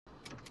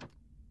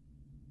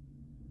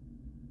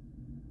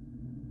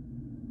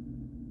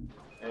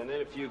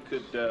then if you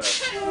could...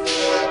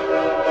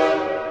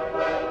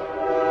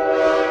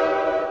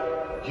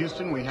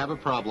 Houston, we have a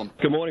problem.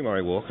 Good morning,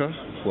 Murray Walker.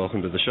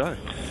 Welcome to the show.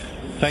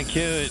 Thank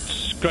you.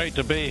 It's great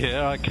to be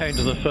here. I came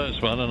to the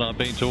first one and I've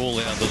been to all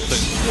the others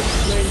since.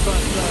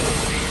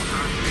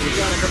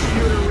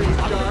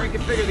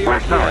 We're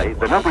sorry,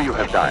 the number you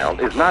have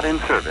dialed is not in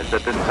service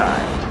at this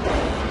time.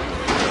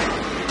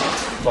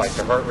 Like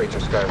the heart rates are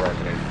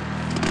skyrocketing.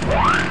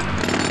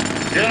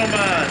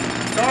 Gentlemen,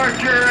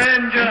 start your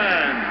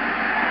engine!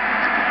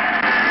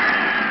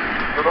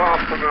 Good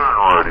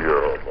afternoon,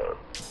 Radio.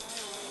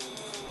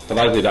 For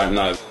those who don't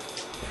know,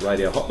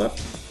 Radio Hotlet,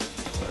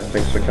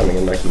 thanks for coming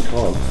and making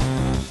time.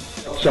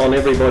 It's on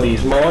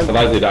everybody's mind. For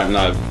those who don't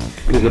know,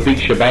 there's a big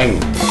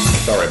shebang.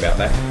 Sorry about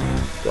that.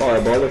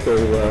 Diabolical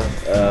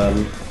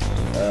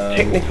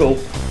technical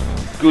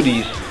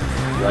goodies.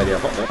 Radio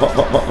Hotlet.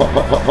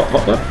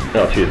 Hotlet.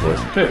 Oh, cheers, boys.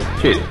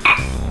 Cheers.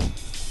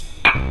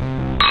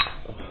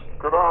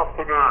 Good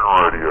afternoon,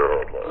 Radio.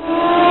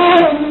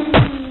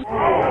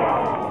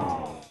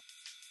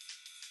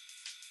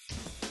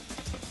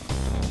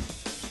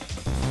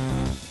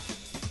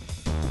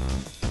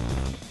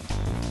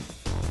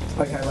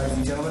 Okay, ladies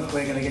and gentlemen,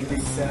 we're going to get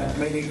this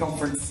media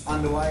conference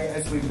underway.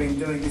 As we've been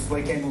doing this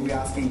weekend, we'll be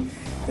asking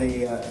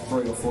the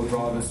 3 or 4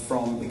 drivers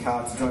from the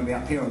car to join me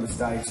up here on the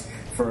stage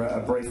for a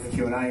brief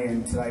Q&A,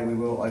 and today we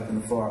will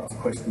open the floor up to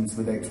questions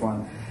with each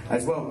one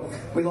as well.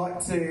 We'd like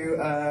to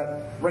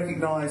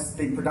recognise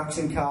the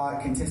production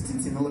car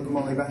contestants in the Luke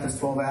Molly Bathurst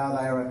 12 Hour.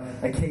 They are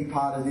a key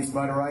part of this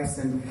motor race,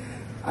 and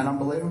an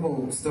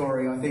unbelievable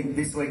story, I think,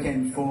 this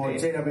weekend for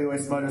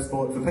GWS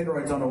Motorsport, for Peter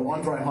O'Donnell,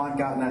 Andre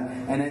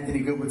Heimgartner and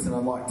Anthony Gilbertson.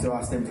 I'd like to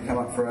ask them to come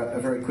up for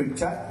a very quick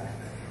chat.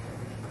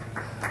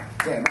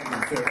 Yeah, make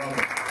them feel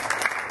welcome.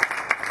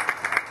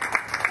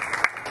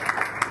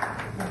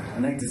 I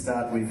need to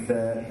start with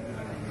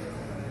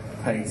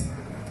Pete.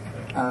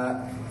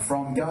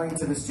 From going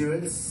to the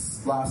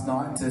stewards last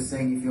night to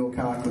seeing if your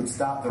car could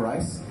start the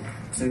race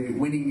to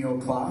winning your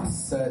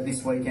class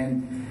this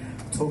weekend,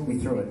 talk me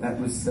through it. That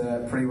was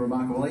pretty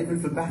remarkable, even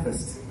for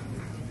Bathurst.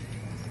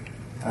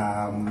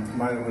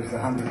 Mate, it was the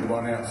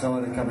 100-to-1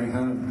 outsider coming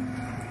home.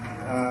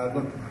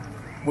 Look,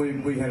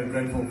 we had a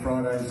dreadful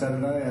Friday and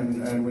Saturday,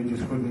 and we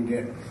just couldn't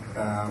get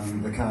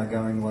the car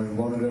going the way we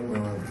wanted it. We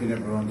were in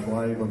everyone's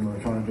way when we were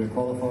trying to do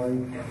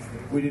qualifying.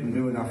 We didn't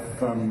do enough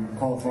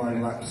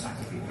qualifying laps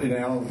we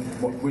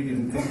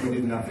didn't think we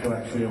did enough to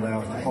actually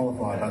allow us to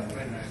qualify, but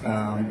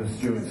the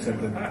stewards said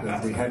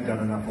that we had done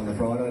enough on the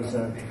Friday,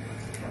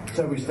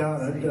 so we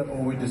started,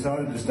 or we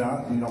decided to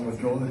start and not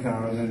withdraw the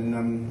car, and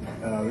then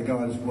the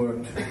guys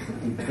worked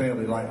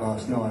fairly late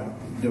last night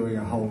doing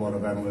a whole lot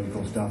of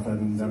analytical stuff,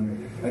 and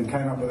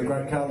came up with a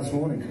great car this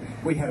morning.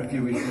 We had a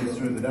few issues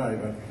through the day,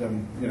 but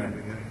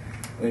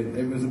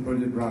it was a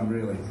brilliant run,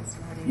 really.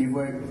 You've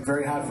worked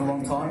very hard for a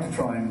long time to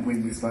try and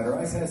win this motor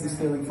race. How's this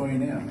feeling for you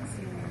now?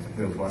 It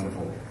feels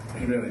wonderful.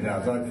 It really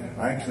does.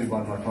 I actually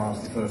won my class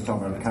the first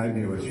time I came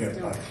here with Shep,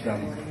 but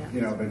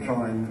I've been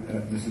trying.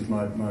 This is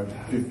my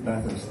 5th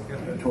Bathurst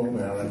 12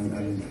 Hour,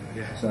 and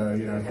so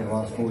for the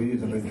last 4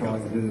 years I've been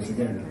trying to do this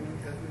again.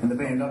 And the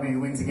BMW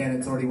wins again.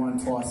 It's already won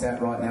twice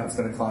out right now. It's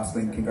got a class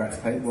win. Congrats,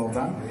 Pete. Well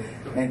done.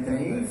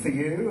 Anthony, for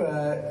you,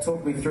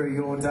 talk me through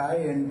your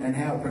day and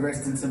how it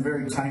progressed in some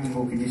very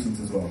changeable conditions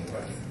as well.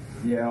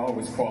 Yeah, I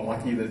was quite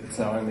lucky that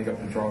I only got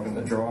to drive in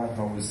the dry.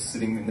 I was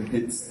sitting in the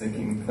pits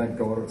thinking, thank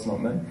God it's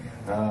not me.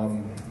 I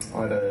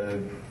had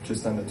a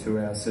just under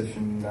 2-hour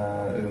session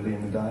early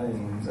in the day,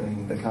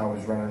 and the car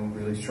was running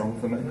really strong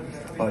for me.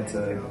 I had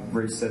to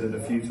reset it a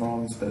few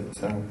times, but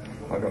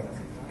I got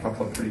a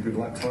couple of pretty good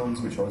lap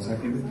times, which I was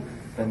happy with.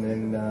 And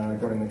then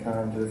got in the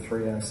car and did a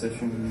 3-hour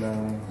session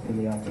in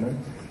the afternoon.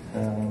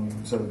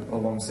 So a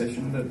long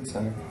session,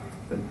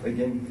 but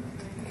again,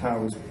 the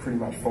car was pretty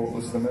much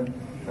faultless for me.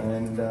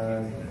 And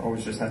I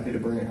was just happy to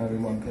bring it home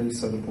in one piece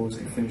so the boys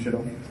could finish it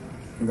off.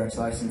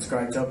 Congratulations,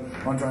 great job.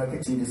 Andre, I'll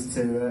pitch you just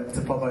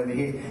to pop over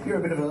here. You're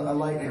a bit of a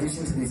late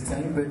addition to this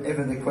team, but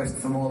ever the quest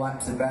for more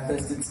laps at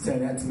Bathurst, it's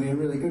turned out to be a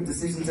really good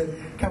decision to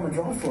come and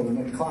drive for them.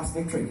 A class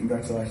victory,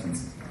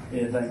 congratulations.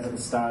 Yeah, thanks. At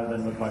the start it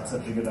didn't look like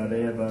such a good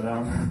idea, but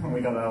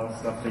we got our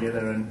stuff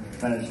together and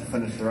managed to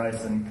finish the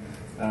race, and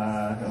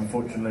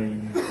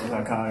unfortunately with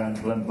our car going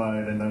to limp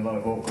mode and a lot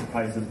of awkward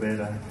places, we had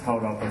to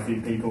hold up a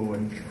few people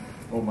and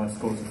almost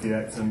caused a few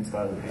accidents,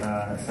 but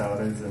that's how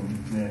it is, and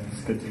yeah,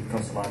 it's good to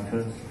cross the line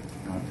first.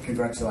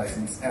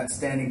 Congratulations.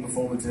 Outstanding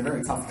performance in a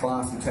very tough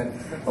class, which had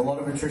a lot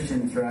of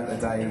attrition throughout the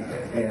day.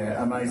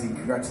 Yeah, amazing.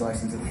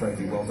 Congratulations to the 3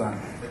 of you. Well done.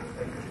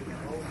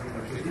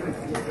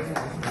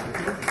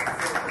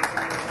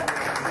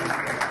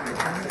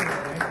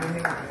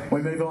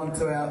 We move on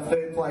to our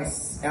 3rd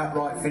place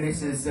outright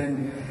finishes,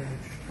 and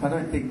I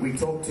don't think we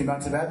talked too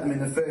much about them in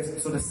the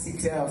first sort of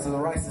 6 hours of the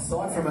race,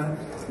 aside from a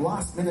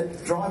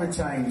last-minute driver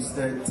change,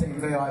 the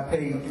Team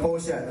VIP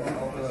Porsche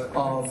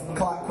of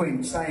Clark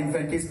Quinn, Shane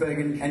Van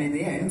Gisbergen, and in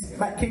the end,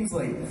 Matt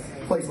Kingsley.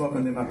 Please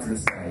welcome them up to the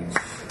stage.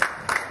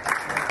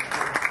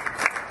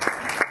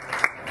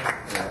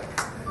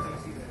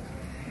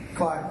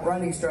 Clark,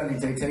 reigning Australian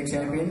GT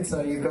champion,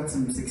 so you've got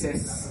some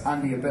success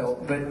under your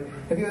belt, but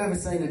have you ever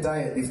seen a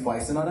day at this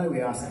place? And I know we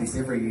ask this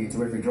every year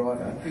to every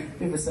driver. Have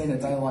you ever seen a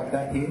day like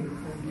that here?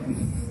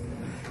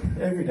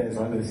 Every day's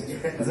like this,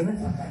 isn't it?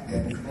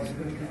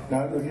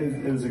 No, look,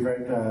 it was a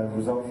great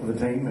result for the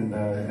team and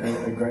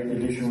a great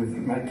addition with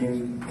Matt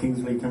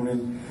Kingsley coming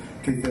in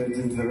 2/3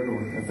 into the,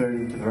 or a third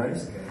into the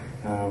race.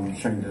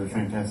 Shane did a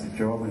fantastic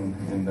job,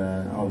 and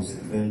I was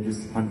there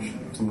just to punch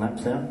some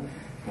laps out,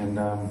 and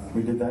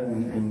we did that,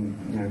 and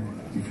you know,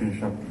 we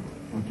finished up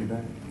not too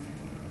bad.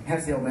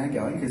 How's the old man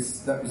going?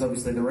 Because that was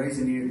obviously the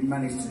reason you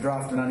managed to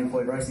draft an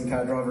unemployed racing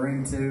car driver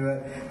in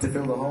to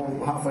fill the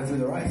hole halfway through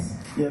the race.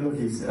 Yeah, look,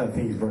 I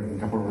think he's broken a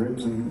couple of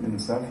ribs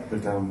and stuff,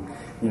 but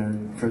you know,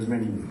 for as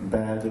many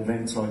bad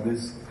events like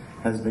this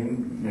has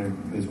been, you know,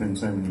 there's been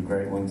so many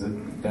great ones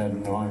that Dad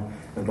and I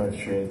have both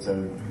shared.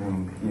 So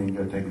you've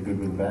got to take the good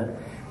with the bad,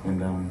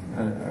 and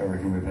I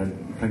reckon we've had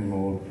plenty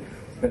more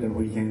better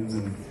weekends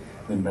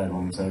than bad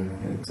ones. So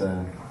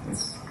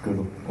it's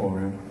good all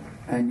around.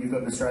 And you've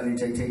got an Australian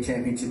GT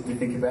Championship to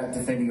think about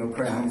defending your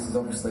crown. This is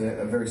obviously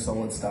a very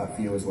solid start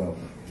for you as well.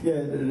 Yeah,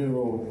 it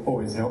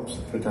always helps,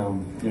 but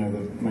you know,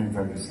 the main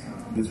focus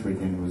this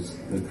weekend was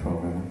the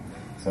 12-hour.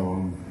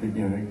 So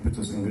you know, it puts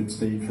us in good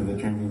stead for the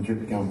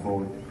championship going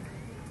forward.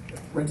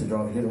 Renter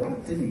driver did all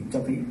right, didn't he?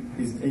 Jumpy.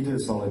 He did a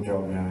solid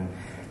job, you know.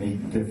 He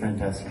did a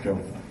fantastic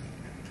job.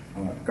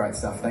 All right, great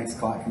stuff. Thanks,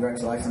 Clark.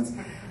 Congratulations.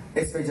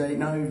 SVG,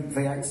 no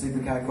V8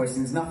 supercar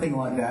questions, nothing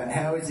like that.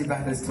 How is your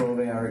Bathurst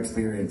 12-hour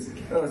experience?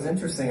 Well, it was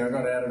interesting. I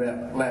got out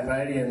about lap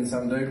 80 and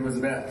some dude was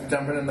about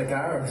jumping in the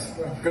car. It was,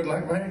 good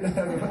luck, mate.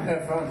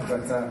 Have fun.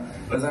 But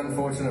it was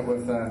unfortunate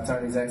with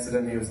Tony's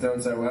accident. He was doing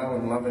so well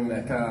and loving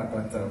that car,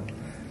 but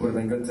would have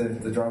been good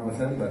to drive with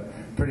him.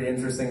 But pretty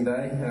interesting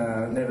day.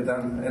 Never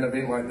done an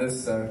event like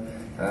this, so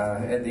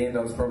at the end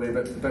I was probably a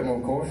bit more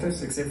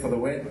cautious, except for the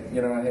wet.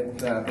 You know, I had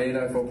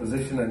Beardo for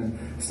position and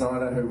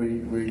Snyder, who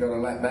we got a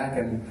lap back,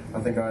 and I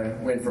think I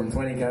went from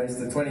 20 k's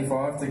to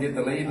 25 to get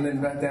the lead and then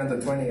back down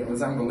to 20. It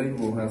was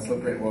unbelievable how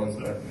slippery it was.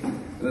 But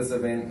this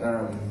event,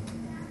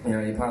 you know,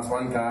 you pass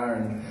one car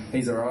and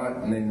he's alright,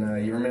 and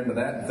then you remember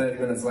that. 30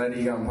 minutes later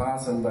you go and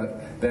pass him,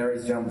 but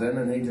Barry's jumped in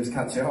and he just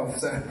cuts you off.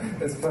 So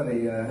it's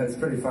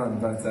pretty fun.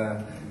 But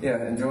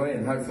yeah, enjoy,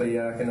 and hopefully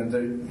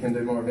can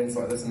do more events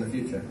like this in the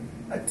future.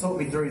 Talk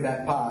me through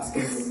that pass,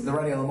 because the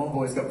Radio Le Mans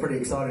boys got pretty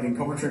excited in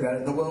commentary about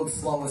it. The world's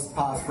slowest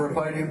pass for a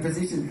podium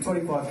position,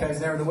 25 k's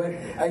an hour in the wet,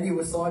 and you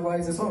were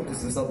sideways as well,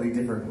 just for something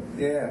different.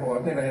 Yeah, well,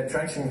 I've never had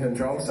traction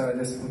control, so I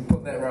just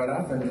put that right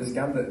up and just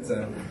gummed it,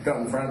 got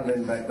in front and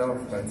then backed off.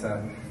 But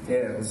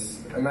yeah, it was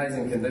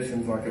amazing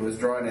conditions. Like, it was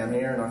dry down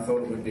here, and I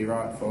thought it would be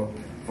right for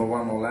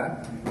one more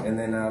lap. And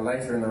then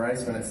later in the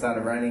race, when it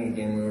started raining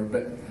again, we were a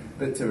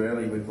bit too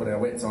early. We put our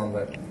wets on,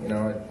 but you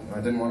know, I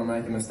didn't want to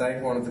make a mistake.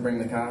 I wanted to bring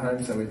the car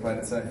home, so we played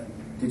it safe.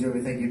 Did you ever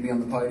think you'd be on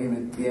the podium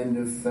at the end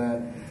of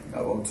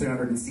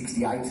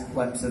 268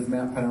 laps of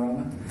Mount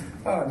Panorama?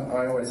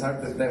 I always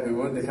hoped that we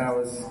would. The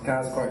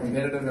car's quite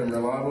competitive and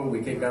reliable.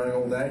 We kept going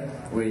all day.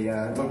 We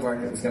looked like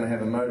it was going to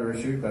have a motor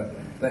issue, but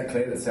that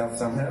cleared itself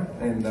somehow,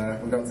 and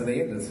we got to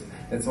the end.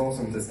 It's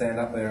awesome to stand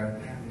up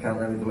there. I can't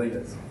really believe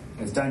it.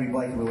 As Jamie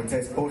Blake will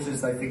attest,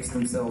 Porsches, they fixed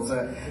themselves.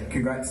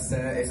 Congrats,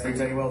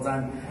 SVG, well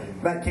done.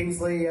 Matt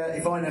Kingsley,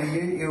 if I know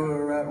you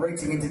were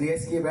reaching into the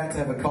esky, about to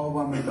have a cold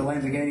one with the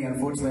Lamborghini,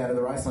 unfortunately out of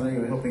the race. I know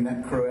you were helping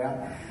that crew out.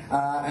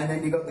 And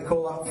then you got the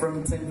call up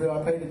from Team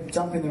VIP to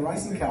jump in the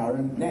racing car,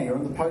 and now you're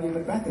on the podium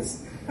at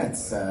Bathurst.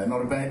 That's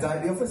not a bad day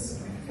at the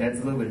office. Yeah,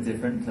 it's a little bit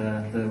different.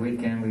 The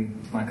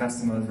weekend, my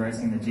customer was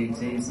racing the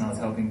GTs, and I was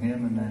helping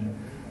him, and then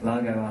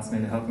Largo asked me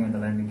to help him with the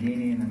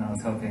Lamborghini, and then I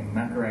was helping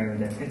Macaray with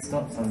their pit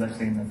stops. I was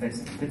actually in the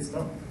pit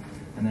stop,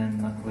 and then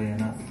luckily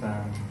enough,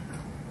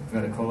 we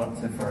got a call up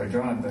for a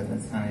drive, but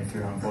that's only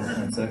through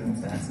unfortunate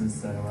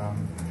circumstances. So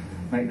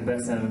make the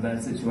best out of a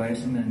bad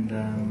situation, and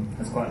I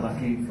was quite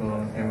lucky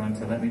for everyone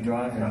to let me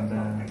drive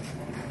and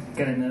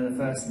get in there the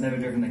first. Never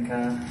driven the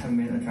car, haven't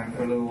been at the track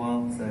for a little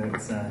while, so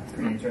it's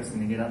pretty interesting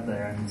to get up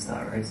there and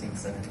start racing.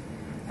 So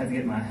I had to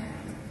get my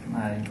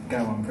go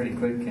on pretty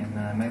quick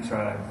and make sure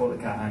I brought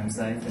the car home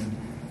safe, and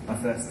my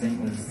first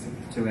stint was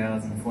 2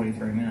 hours and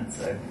 43 minutes,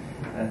 so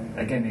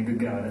they gave me a good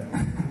go at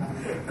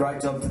it.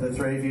 Great job to the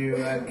three of you.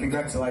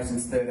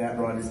 Congratulations, third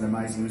outright is an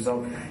amazing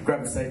result.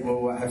 Grab a seat,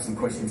 we'll have some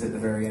questions at the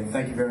very end.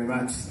 Thank you very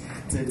much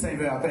to Team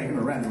VIP. Give them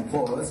a round of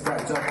applause.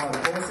 Great job by the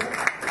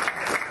Porsche.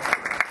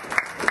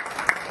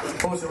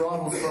 Porsche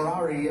rivals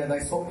Ferrari, they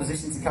swapped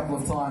positions a couple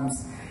of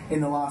times in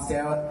the last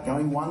hour,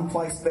 going one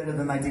place better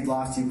than they did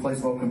last year.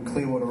 Please welcome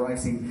Clearwater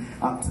Racing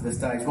up to the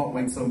stage. Mike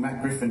Wenzel,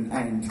 Matt Griffin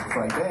and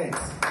Craig Bairds.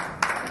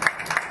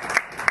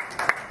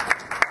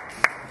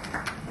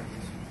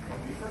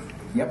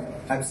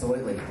 Yep,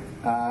 absolutely.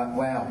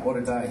 Wow, what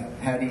a day.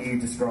 How do you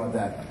describe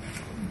that?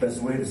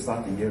 Best way to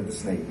start the year of the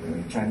snake.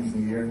 Chinese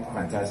New Year,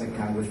 fantastic.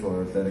 Can't wish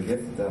for a better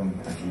gift. I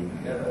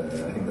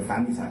think the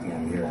family's happy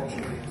I'm here,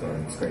 actually,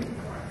 so it's great.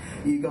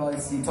 You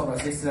guys, you told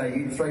us yesterday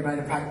you 3 made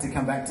a pact to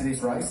come back to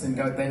this race and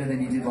go better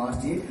than you did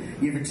last year.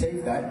 You've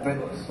achieved that, but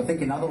I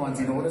think another one's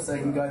in order, so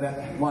you can go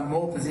that one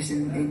more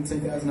position in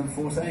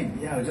 2014.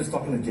 Yeah, I was just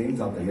talking to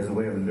James out there. He has a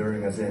way of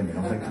luring us in,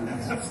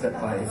 like step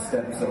by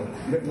step. So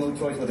we have no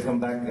choice but to come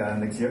back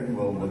next year.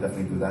 We'll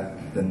definitely do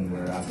that. Then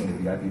we're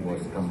asking the VIP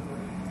boys to come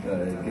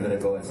give it a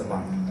go at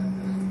Savant.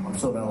 I'm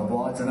sure they'll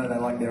oblige. I know they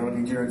like their odd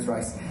endurance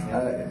race.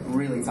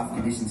 Really tough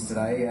conditions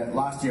today.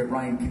 Last year it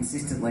rained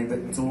consistently,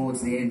 but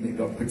towards the end it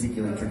got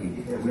particularly tricky.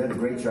 Yeah, we had a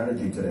great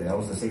strategy today. I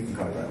was the safety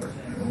car driver.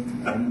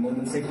 And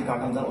when the safety car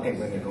comes out, okay,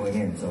 when you're going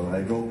in. So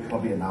I drove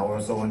probably an hour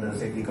or so into the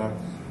safety car.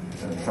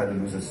 Try to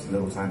lose as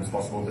little time as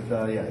possible,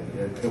 but yeah,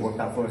 it worked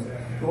out for us.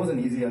 It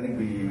wasn't easy. I think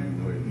we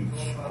were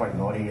each quite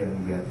naughty,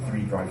 and we had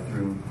 3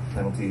 drive-through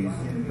penalties,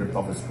 ripped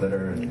off a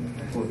splitter, and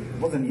it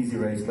wasn't an easy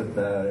race, but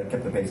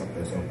kept the pace up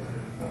there, so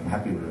I'm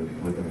happy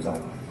with the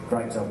result.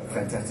 Great job,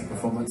 fantastic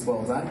performance,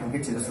 well done. I'll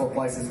get you to swap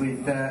places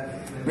with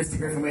Mr.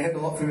 Griffin. We heard a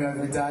lot from you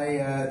over the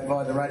day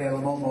by the Radio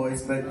Le Mans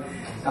boys, but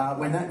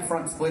when that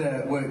front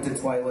splitter worked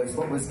its way loose,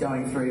 what was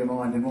going through your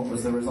mind and what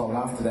was the result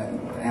after that?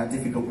 How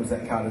difficult was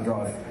that car to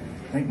drive?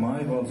 I think my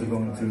eyeballs were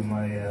going through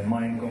my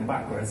mind going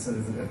backwards. So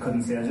I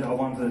couldn't see. I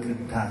wanted it to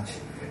detach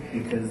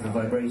because the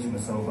vibration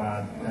was so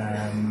bad.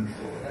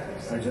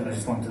 I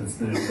just wanted the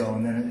splitter to go,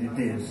 and then it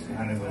did.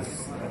 And it was,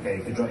 okay,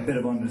 you could drive a bit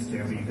of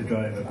understeer, but you could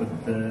drive it.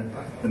 But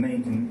the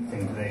main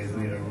thing today is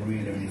we had a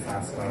really, really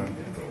fast car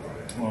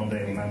all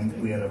day, and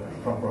we had a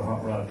proper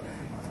hot rod.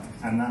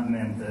 And that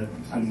meant that,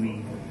 and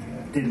we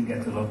didn't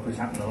get the luck, which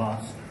happened a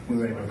lot. We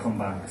were able to come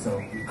back.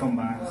 So we come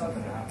back,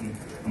 something happened,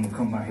 and we'll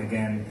come back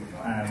again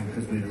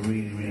because we had a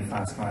really, really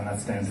fast car, and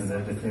that's down to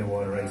the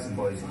Clearwater Racing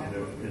boys who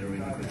did a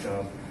really good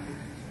job.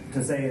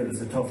 To say it was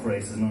a tough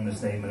race is an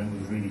understatement. It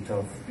was really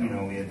tough. You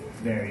know, we had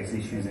various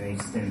issues in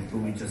each stint, but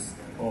we just,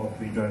 all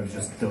 3 drivers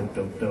just dug,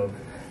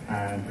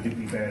 and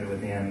particularly Berta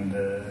at the end,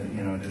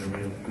 you know, did a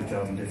real good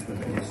job in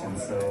difficult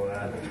conditions. So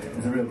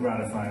it's a real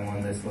gratifying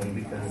one, this one,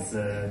 because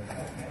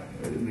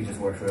we just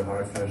worked real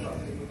hard for it.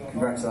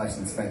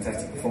 Congratulations,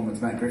 fantastic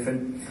performance, Matt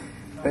Griffin.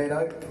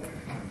 Berto,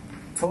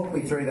 talk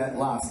me through that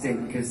last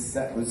stint, because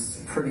that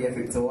was pretty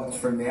epic to watch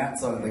from the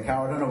outside of the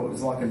car. I don't know what it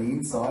was like on the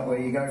inside, where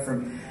you go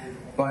from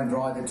bone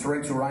dry to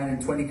torrential rain and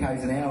 20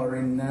 k's an hour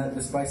in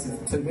the space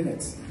of 2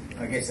 minutes.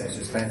 I guess that's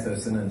just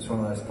Bathurst, and it's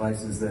one of those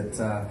places that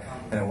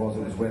it was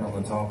wet on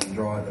the top and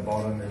dry at the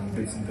bottom and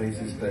bits and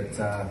pieces, but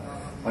I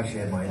actually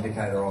had my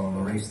indicator on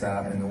the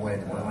restart in the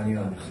wet. I knew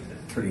it was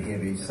pretty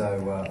heavy, so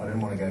I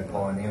didn't want to go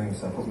pioneering,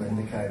 so I put my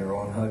indicator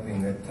on,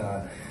 hoping that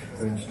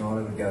Vern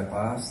Schneider would go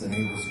past, and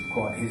he was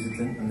quite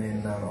hesitant, and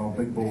then old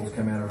Big Balls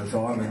came out of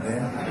retirement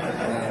there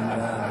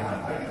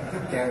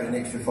and carried an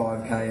extra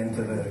 5k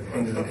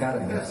into the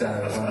cutting. So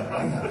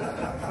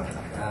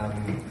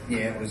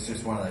yeah, it was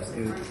just one of those.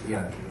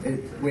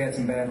 We had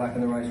some bad luck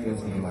in the race, we had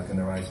some good luck in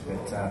the race,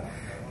 but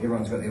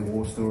everyone's got their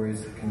war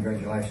stories.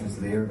 Congratulations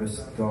to the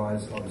Erebus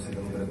guys. Obviously a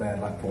little bit of bad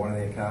luck for one of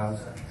their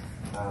cars,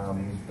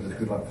 but it's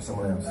good luck for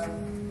someone else.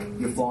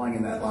 You're flying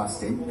in that last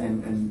stint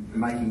and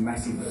making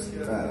massive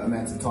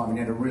amounts of time, and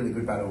you had a really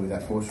good battle with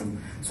that Fortune,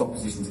 swap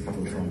positions a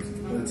couple of times.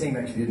 Well, the team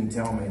actually didn't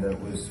tell me that it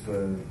was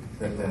for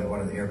that one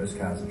of the Erebus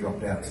cars had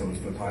dropped out, so it was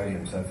for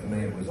podium. So for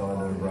me it was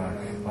either,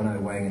 I know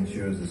Wang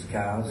insures his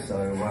cars, so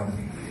I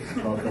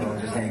thought I'll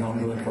just hang on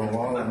to it for a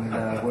while, and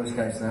worst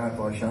case scenario, if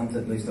I shunt it,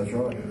 at least I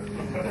tried.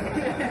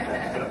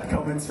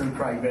 Comments from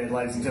Craig Baird,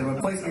 ladies and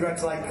gentlemen. Please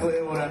congratulate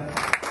Clearwater.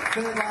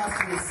 Third last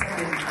year,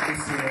 second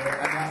this year,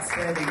 an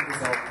outstanding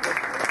result.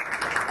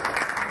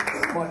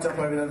 Might jump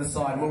over the other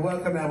side. We'll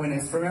welcome our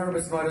winners from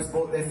Erebus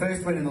Motorsport. Their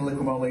first win in the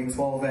Liqui League,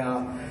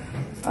 12-hour.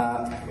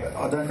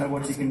 I don't know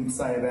what you can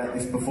say about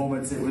this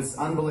performance. It was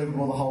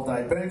unbelievable the whole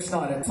day. Bernd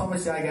Schneider,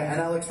 Thomas Jager and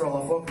Alex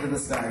Roloff, welcome to the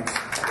stage.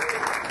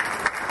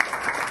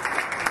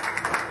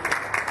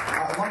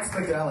 I'd like to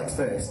speak to Alex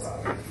first.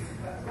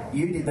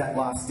 You did that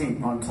last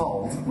stint, I'm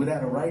told,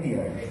 without a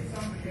radio.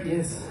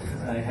 Yes,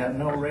 I had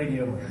no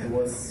radio. It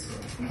was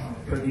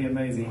pretty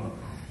amazing.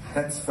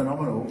 That's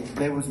phenomenal.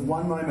 There was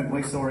one moment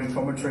we saw in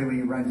commentary where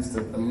you ran just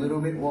a little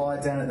bit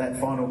wide down at that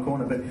final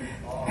corner, but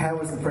how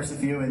was the pressure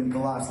for you in the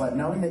last lap,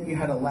 knowing that you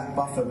had a lap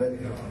buffer, but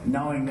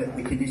knowing that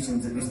the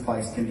conditions at this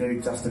place can do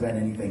just about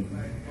anything?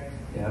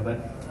 Yeah, but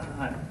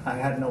I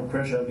had no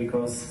pressure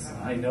because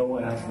I know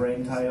I have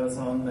rain tires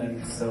on,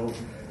 and so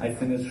I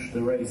finished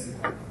the race.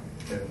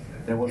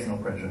 There was no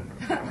pressure.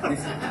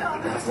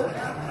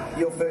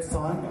 Your first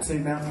time to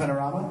Mount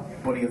Panorama,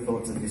 what are your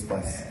thoughts of this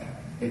place?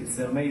 It's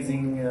an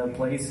amazing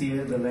place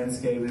here. The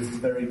landscape is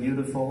very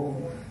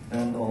beautiful,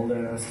 and all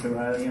the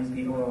Australian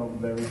people are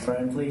very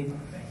friendly,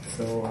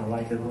 so I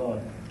like it a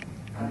lot.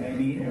 And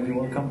maybe we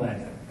will come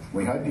back.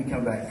 We hope you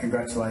come back.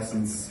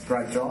 Congratulations,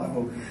 great drive.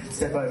 We'll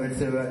step over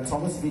to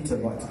Thomas, if you'd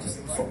like to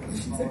just swap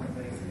positions there.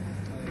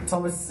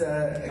 Thomas,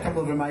 a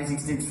couple of amazing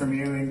stints from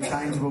you in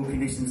changeable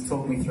conditions.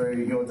 Talk me through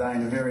your day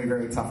in a very,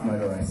 very tough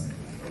motor race.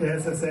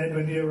 As I said,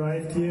 when we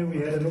arrived here, we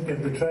had a look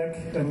at the track,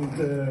 and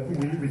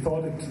we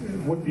thought it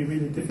would be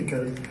really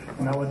difficult.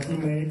 And our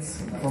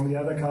teammates from the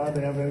other car,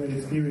 they are very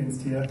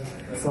experienced here.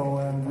 So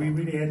we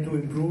really had to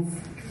improve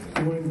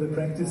during the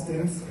practice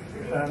stints.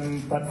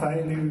 But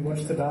finally we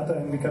watched the data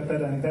and we got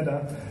better and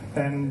better.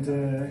 And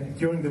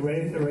during the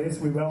race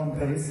we were on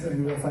pace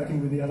and we were fighting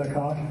with the other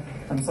car.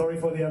 I'm sorry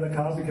for the other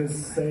car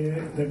because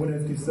they would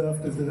have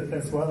deserved it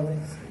as well.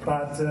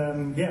 But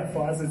yeah,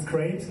 for us it's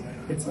great.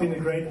 It's been a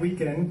great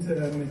weekend.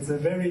 It's a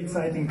very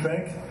exciting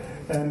track.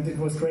 And it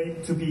was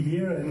great to be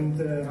here, and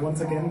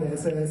once again the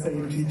SLS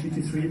AMG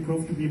GT3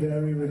 proved to be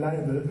very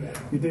reliable.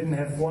 We didn't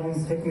have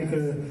one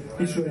technical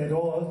issue at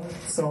all,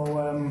 so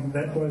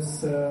that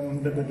was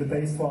the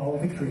base for our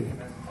victory.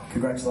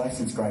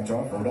 Congratulations, great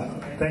drive, well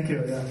done. Thank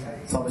you. Yeah.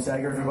 Thomas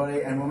Jager,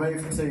 everybody, and we'll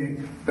move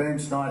to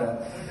Bernd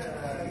Schneider.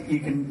 You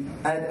can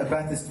add a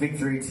Bathurst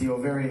victory to your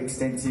very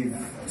extensive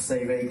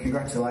CV.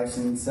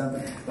 Congratulations.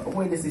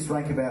 Where does this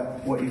rank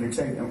about what you've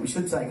achieved? And we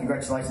should say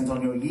congratulations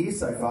on your year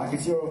so far,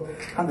 because you're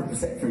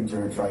 100% for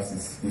endurance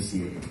races this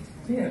year.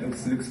 Yeah,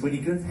 looks pretty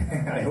good.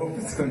 I hope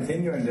it's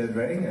continuing that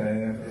way.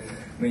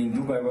 I mean,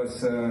 Dubai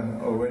was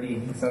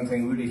already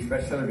something really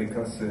special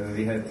because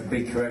we had a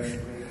big crash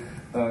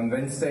on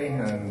Wednesday,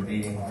 and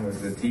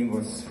the team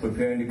was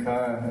preparing the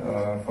car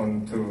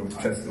to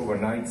just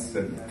overnight,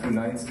 2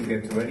 nights to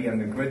get ready on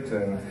the grid,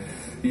 and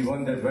we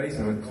won that race.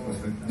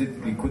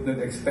 We could not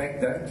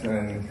expect that,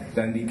 and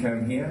then we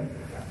came here.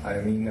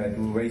 I mean, I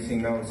do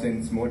racing now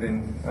since more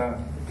than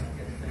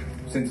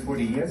since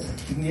 40 years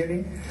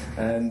nearly,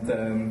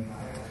 and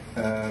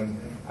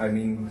I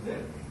mean,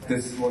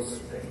 this was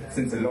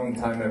since a long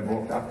time I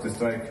walked up the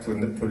strike to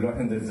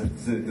learn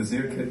the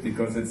circuit,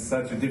 because it's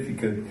such a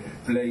difficult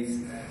place.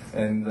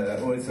 And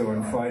also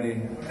on Friday,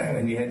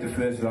 when we had the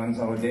first runs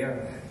out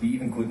there, we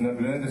even could not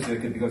learn the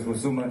circuit because there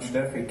was so much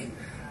traffic.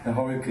 And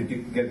how you could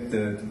get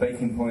the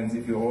braking points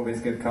if you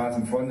always get cars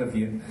in front of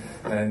you.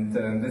 And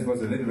this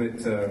was a little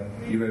bit,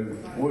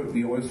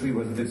 we all three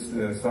was a bit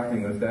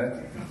struggling with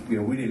that. We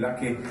were really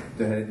lucky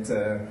to have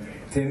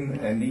Tim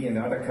and me in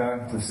the other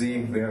car to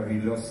see where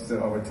we lost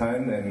our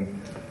time,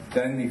 and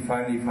then we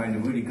finally find a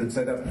really good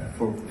setup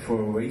for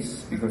a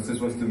race, because this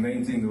was the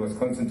main thing. We was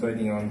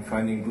concentrating on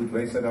finding a good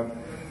race setup.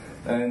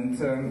 And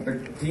the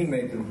team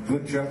made a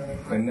good job.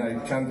 When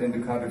I jumped in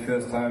the car the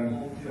first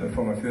time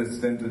for my first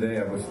stint today,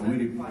 I was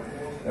really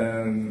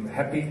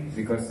happy,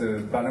 because the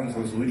balance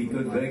was really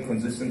good, very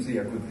consistency.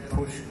 I could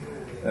push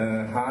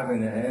hard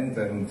in the end,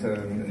 and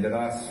in the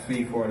last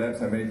 3-4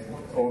 laps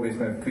I always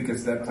my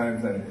quickest lap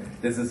times, and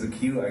this is a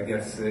cue, I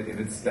guess, if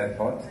it's that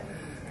hot.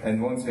 And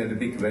once we had a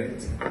big wait,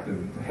 the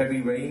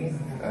heavy rain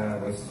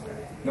was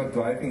not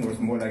driving, was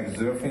more like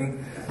surfing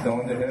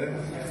down the hill.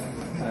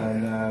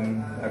 And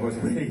I was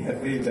really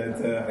happy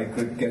that I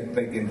could get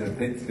back in the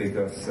pit,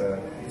 because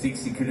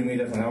 60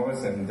 kilometers an hour,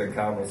 and the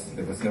car was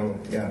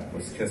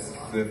just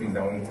surfing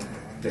down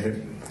the hill.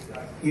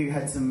 You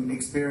had some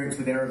experience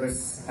with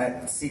Erebus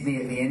at Sydney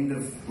at the end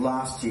of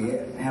last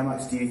year. How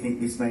much do you think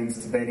this means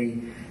to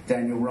Betty,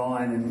 Daniel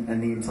Ryan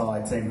and the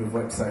entire team who have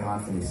worked so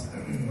hard for this?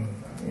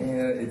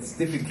 Yeah, it's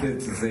difficult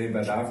to say,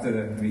 but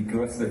after we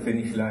crossed the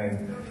finish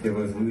line, I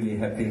was really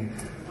happy.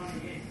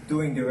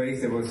 During the race,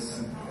 there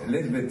was a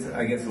little bit,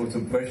 I guess, also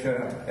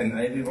pressure, and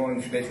everyone,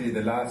 especially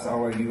the last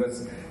hour,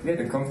 we had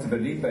a comfortable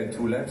lead by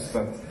 2 laps,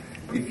 but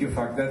if you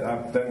fuck that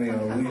up, then you're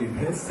really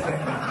pissed.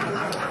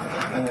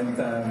 And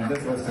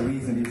this was the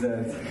reason we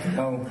said,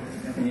 no,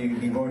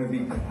 you want to be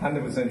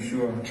 100%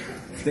 sure,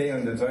 stay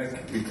on the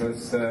track,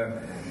 because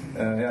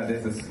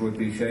this would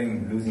be a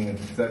shame losing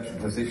such a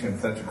position,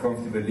 such a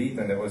comfortable lead.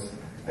 And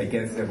I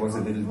guess there was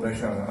a little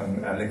pressure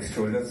on Alex's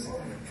shoulders,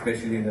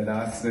 especially in the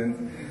last stint.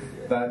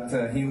 But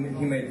he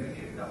made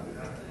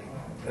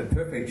a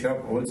perfect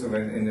job also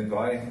when in the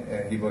dry.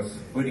 He was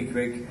really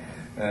quick,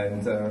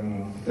 and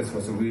this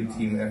was a real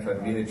team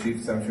effort. We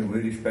achieved something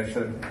really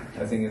special.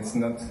 I think it's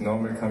not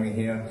normal coming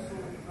here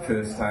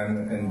first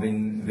time and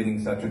winning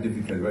such a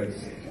difficult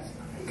race.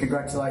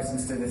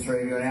 Congratulations to the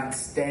three of you, an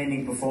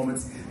outstanding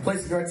performance.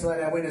 Please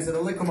congratulate our winners at the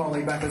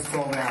Liquimoli Bathurst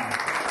 12 Hour.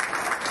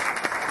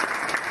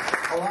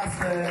 I'll ask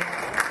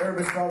the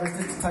Erebus drivers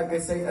just to take their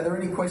seat. Are there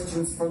any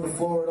questions from the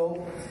floor at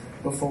all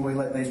before we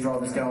let these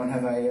drivers go and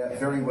have a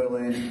very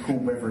well-earned cool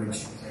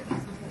beverage?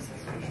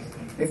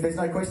 If there's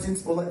no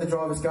questions, we'll let the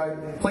drivers go.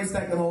 Please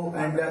thank them all,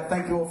 and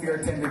thank you all for your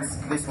attendance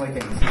this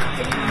weekend.